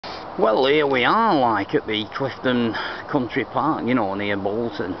Well, here we are, like at the Clifton Country Park, you know, near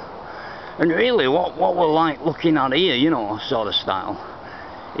Bolton. And really what we're like looking at here, you know, sort of style,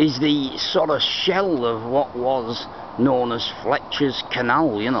 is the sort of shell of what was known as Fletcher's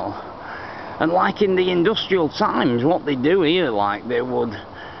Canal, you know. And like in the industrial times, what they do here, like they would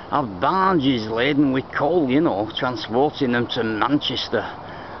have barges laden with coal, you know, transporting them to Manchester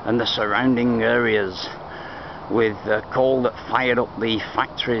and the surrounding areas with coal that fired up the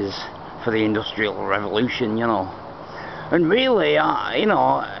factories for the Industrial Revolution, you know. And really, you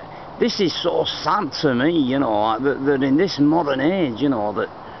know, this is so sad to me, you know, that in this modern age, you know, that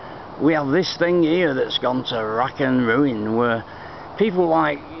we have this thing here that's gone to rack and ruin, where people,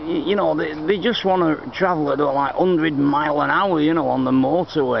 like, you know, they just want to travel at like 100 miles an hour, you know, on the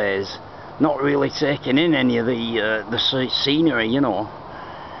motorways, not really taking in any of the scenery, you know.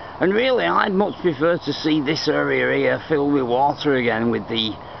 And really, I'd much prefer to see this area here filled with water again, with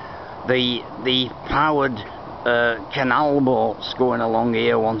the powered canal boats going along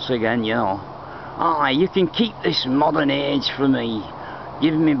here once again, you know. Aye, you can keep this modern age for me.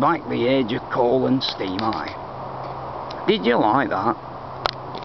 Give me back the age of coal and steam, aye. Did you like that?